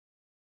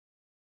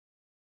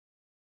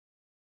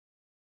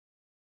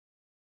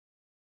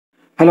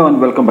Hello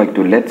and welcome back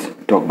to Let's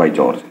Talk by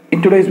George.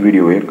 In today's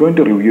video, we are going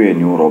to review a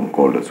new ROM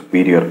called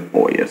Superior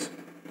OS.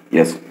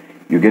 Yes,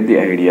 you get the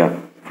idea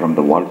from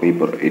the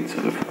wallpaper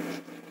itself.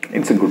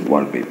 It's a good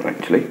wallpaper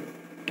actually.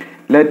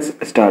 Let's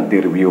start the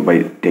review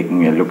by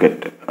taking a look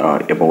at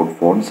about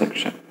phone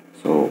section.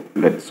 So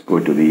let's go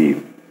to the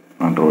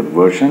Android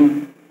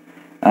version,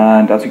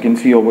 and as you can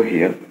see over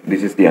here,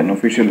 this is the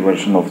unofficial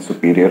version of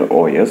Superior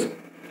OS,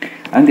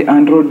 and the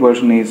Android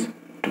version is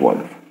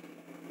 12.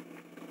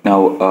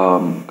 Now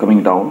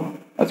coming down,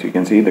 as you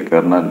can see, the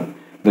kernel,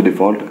 the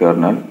default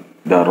kernel,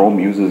 the ROM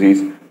uses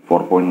is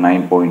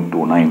 4.9.297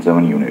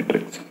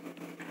 Unitrix.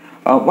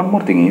 One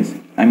more thing is,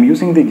 I'm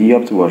using the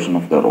GApps version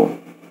of the ROM.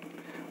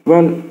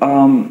 Well,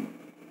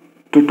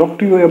 to talk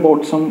to you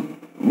about some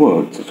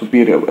words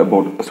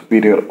about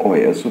Superior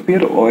OS.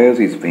 Superior OS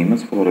is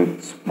famous for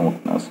its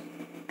smoothness.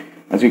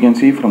 As you can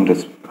see from the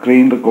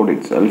screen record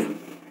itself,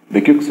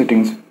 the quick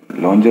settings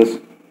launches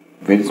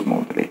very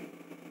smoothly.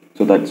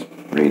 So that's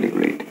really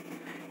great.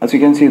 As you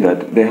can see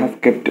that they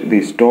have kept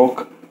the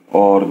stock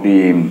or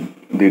the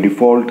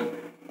default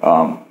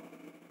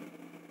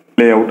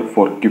layout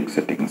for quick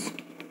settings.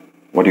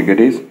 What you get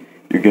is,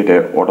 you get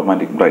a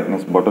automatic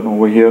brightness button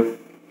over here,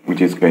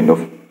 which is kind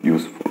of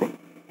useful,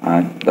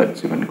 and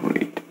that's even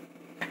great.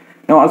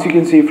 Now as you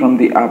can see from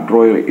the app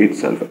drawer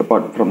itself,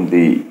 apart from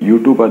the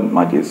YouTube and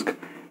Magisk,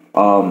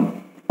 all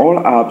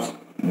apps,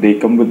 they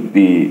come with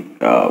the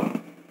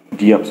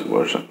GApps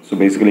version. So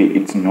basically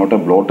it's not a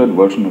bloated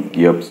version of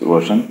GApps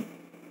version.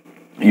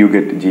 You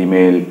get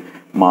Gmail,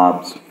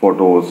 maps,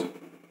 photos,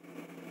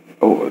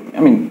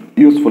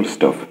 useful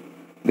stuff.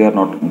 They are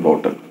not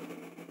bloated.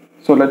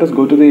 So let us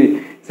go to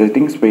the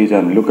settings page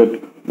and look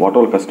at what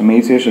all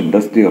customization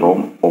does the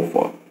ROM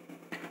offer.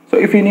 So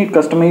if you need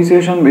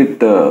customization with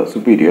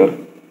Superior,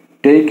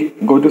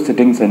 go to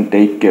settings and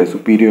take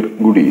Superior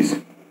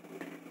goodies.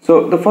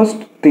 So the first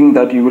thing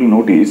that you will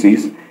notice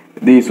is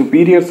the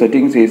Superior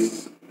settings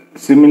is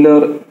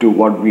similar to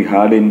what we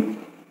had in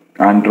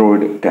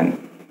Android 10.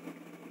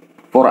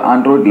 For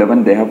Android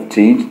 11, they have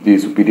changed the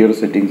Superior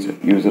settings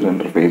user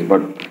interface,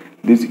 but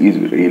this is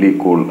really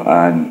cool,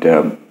 and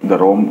the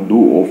ROM do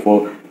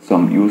offer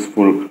some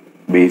useful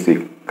basic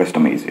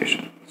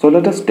customization. So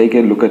let us take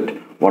a look at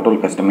what all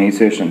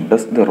customization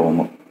does the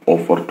ROM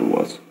offer to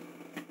us.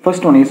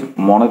 First one is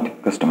Monet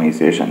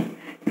Customization.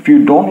 If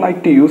you don't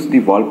like to use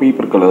the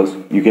wallpaper colors,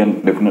 you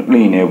can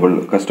definitely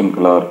enable custom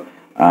color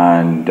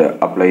and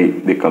apply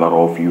the color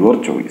of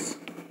your choice.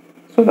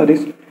 So that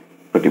is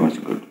pretty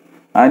much good.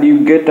 And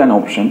you get an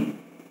option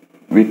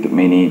with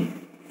many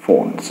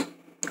fonts.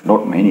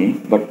 Not many,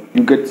 but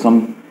you get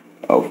some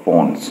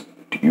fonts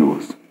to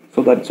use.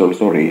 So that's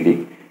also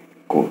really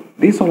cool.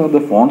 These are the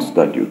fonts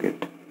that you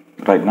get.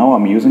 Right now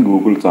I'm using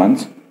Google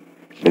Sans.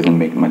 Doesn't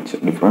make much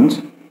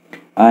difference.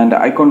 And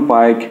icon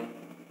pack,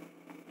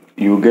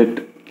 you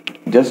get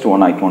just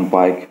one icon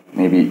pack.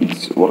 Maybe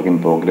it's work in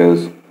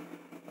progress.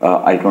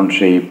 Icon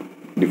shape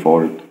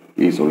default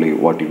is only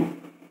what you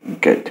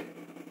get.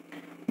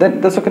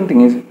 Then the second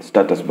thing is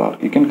status bar.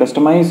 You can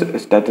customize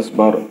status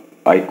bar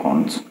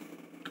icons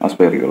as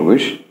per your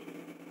wish.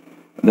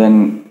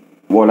 Then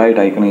wallet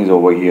icon is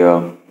over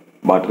here.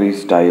 Battery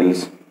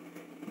styles,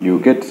 you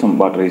get some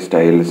battery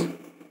styles,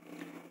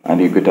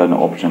 and you get an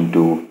option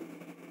to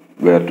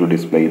where to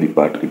display the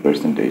battery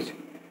percentage.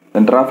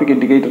 Then traffic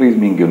indicator is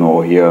being given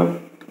over here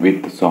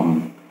with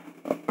some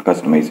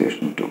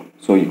customization too.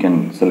 So you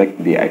can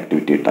select the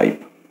activity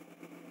type.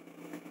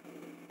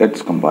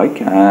 Let's come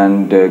back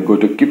and go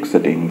to quick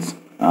settings,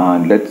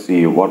 and let's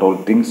see what all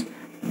things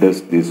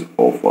does this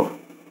offer.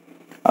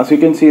 As you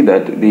can see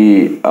that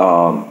the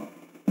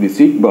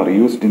seek bar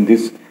used in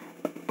this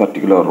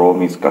particular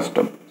ROM is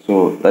custom.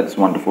 So that's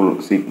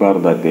wonderful seek bar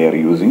that they are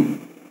using.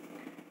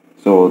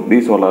 So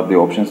these all are the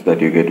options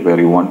that you get where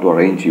you want to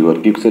arrange your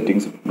quick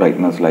settings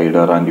brightness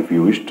slider, and if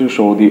you wish to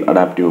show the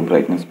adaptive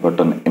brightness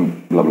button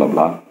in blah blah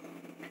blah.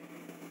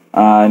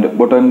 And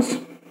buttons,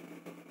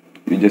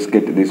 you just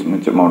get this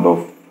much amount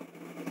of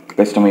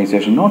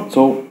customization, not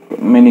so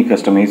many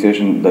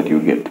customization that you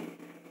get.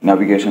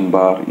 Navigation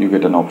bar, you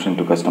get an option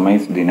to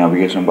customize the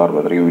navigation bar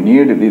whether you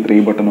need the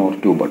 3 button or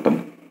 2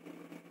 button.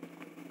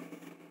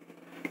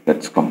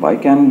 Let's come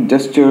back, and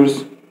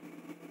gestures,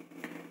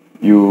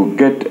 you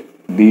get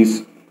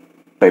these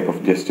type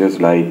of gestures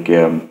like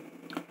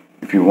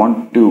if you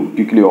want to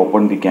quickly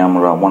open the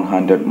camera,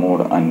 one-handed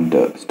mode and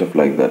stuff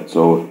like that.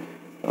 So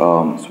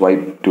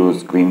swipe to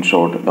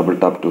screenshot, double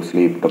tap to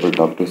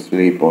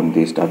sleep on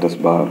the status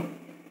bar.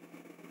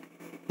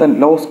 Then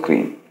low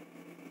screen,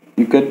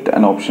 you get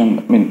an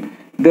option.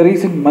 There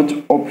isn't much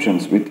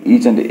options with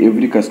each and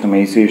every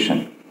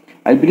customization.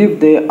 I believe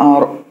they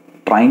are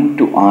trying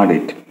to add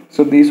it.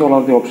 So these all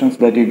are the options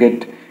that you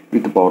get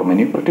with the power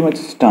menu. Pretty much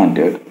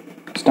standard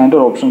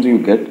options you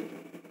get.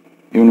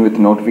 Even with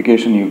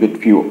notification you get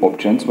few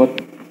options,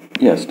 but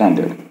yeah,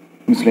 standard.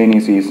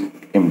 Miscellaneous is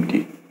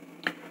empty.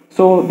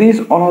 So these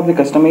all are the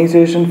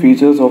customization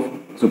features of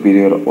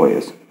Superior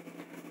OS.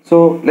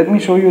 So let me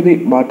show you the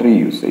battery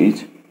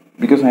usage,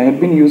 because I have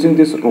been using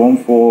this ROM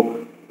for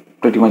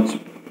pretty much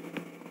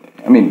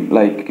I mean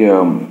like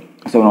 7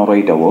 or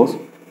 8 hours.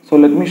 So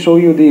let me show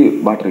you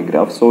the battery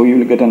graph, so you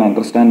will get an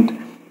understand.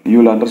 You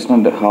will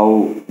understand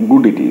how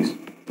good it is.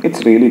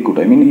 It's really good.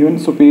 I mean, even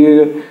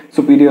superior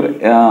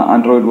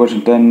Android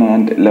version 10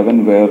 and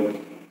 11 were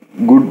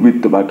good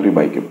with the battery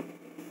backup.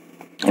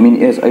 I mean,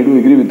 yes, I do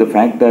agree with the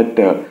fact that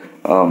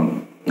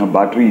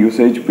battery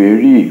usage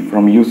vary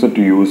from user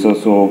to user.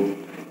 So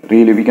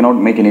really, we cannot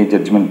make any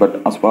judgment.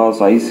 But as far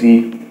as I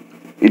see,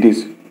 it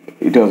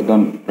has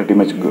done pretty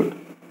much good.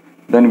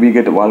 Then we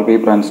get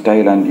wallpaper and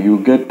style, and you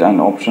get an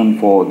option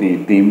for the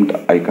themed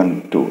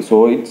icon too.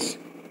 So it's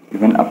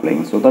even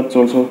applying. So that's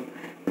also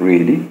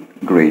really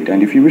great.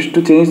 And if you wish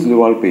to change the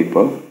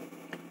wallpaper,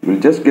 you will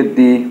just get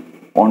the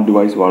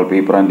on-device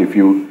wallpaper. And if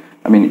you,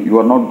 I mean, you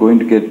are not going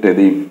to get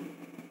the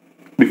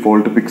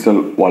default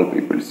pixel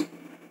wallpapers.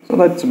 So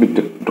that's a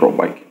bit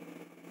drawback.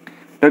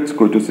 Let's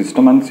go to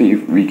system and see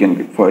if we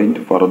can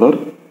find further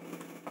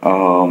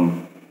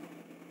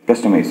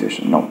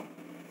customization. No,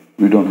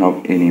 we don't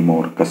have any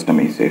more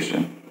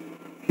customization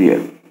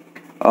here.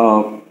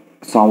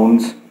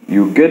 Sounds,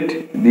 you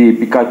get the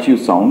Pikachu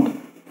sound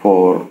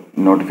for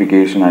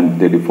notification and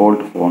the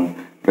default phone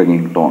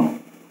ringing tone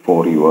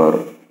for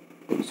your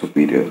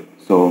Superior.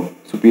 So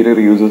Superior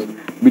uses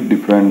bit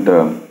different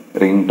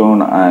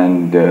ringtone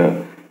and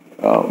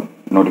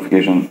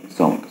notification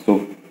sound.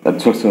 So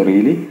that's also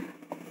really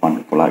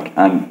wonderful.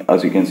 And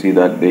as you can see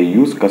that they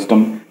use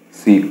custom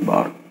seek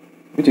bar,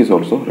 which is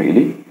also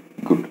really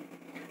good.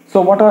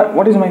 So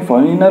what is my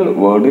final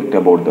verdict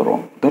about the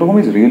ROM? The ROM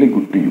is really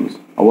good to use.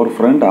 Our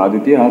friend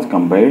Aditya has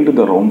compiled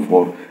the ROM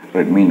for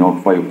Redmi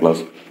Note 5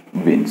 Plus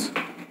wins.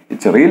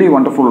 It's a really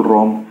wonderful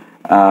ROM,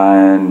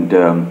 and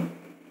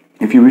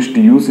if you wish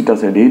to use it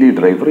as a daily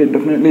driver,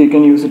 definitely you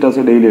can use it as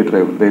a daily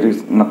driver. There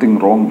is nothing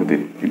wrong with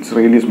it. It's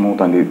really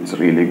smooth and it's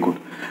really good.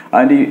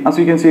 And as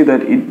you can see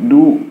that it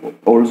do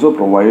also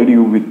provide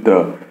you with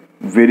a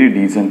very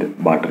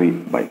decent battery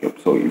backup.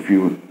 So if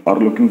you are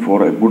looking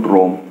for a good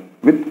ROM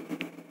with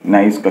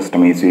nice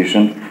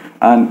customization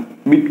and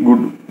with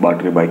good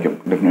battery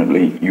backup,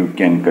 definitely you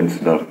can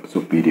consider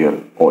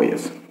Superior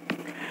OS.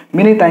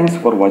 Many thanks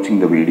for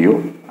watching the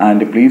video, and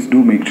please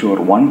do make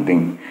sure one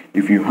thing: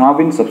 if you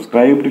haven't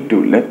subscribed to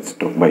Let's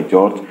Talk by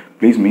George,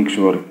 please make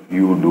sure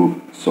you do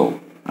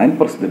so and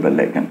press the bell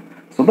icon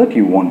so that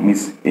you won't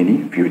miss any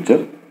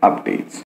future updates.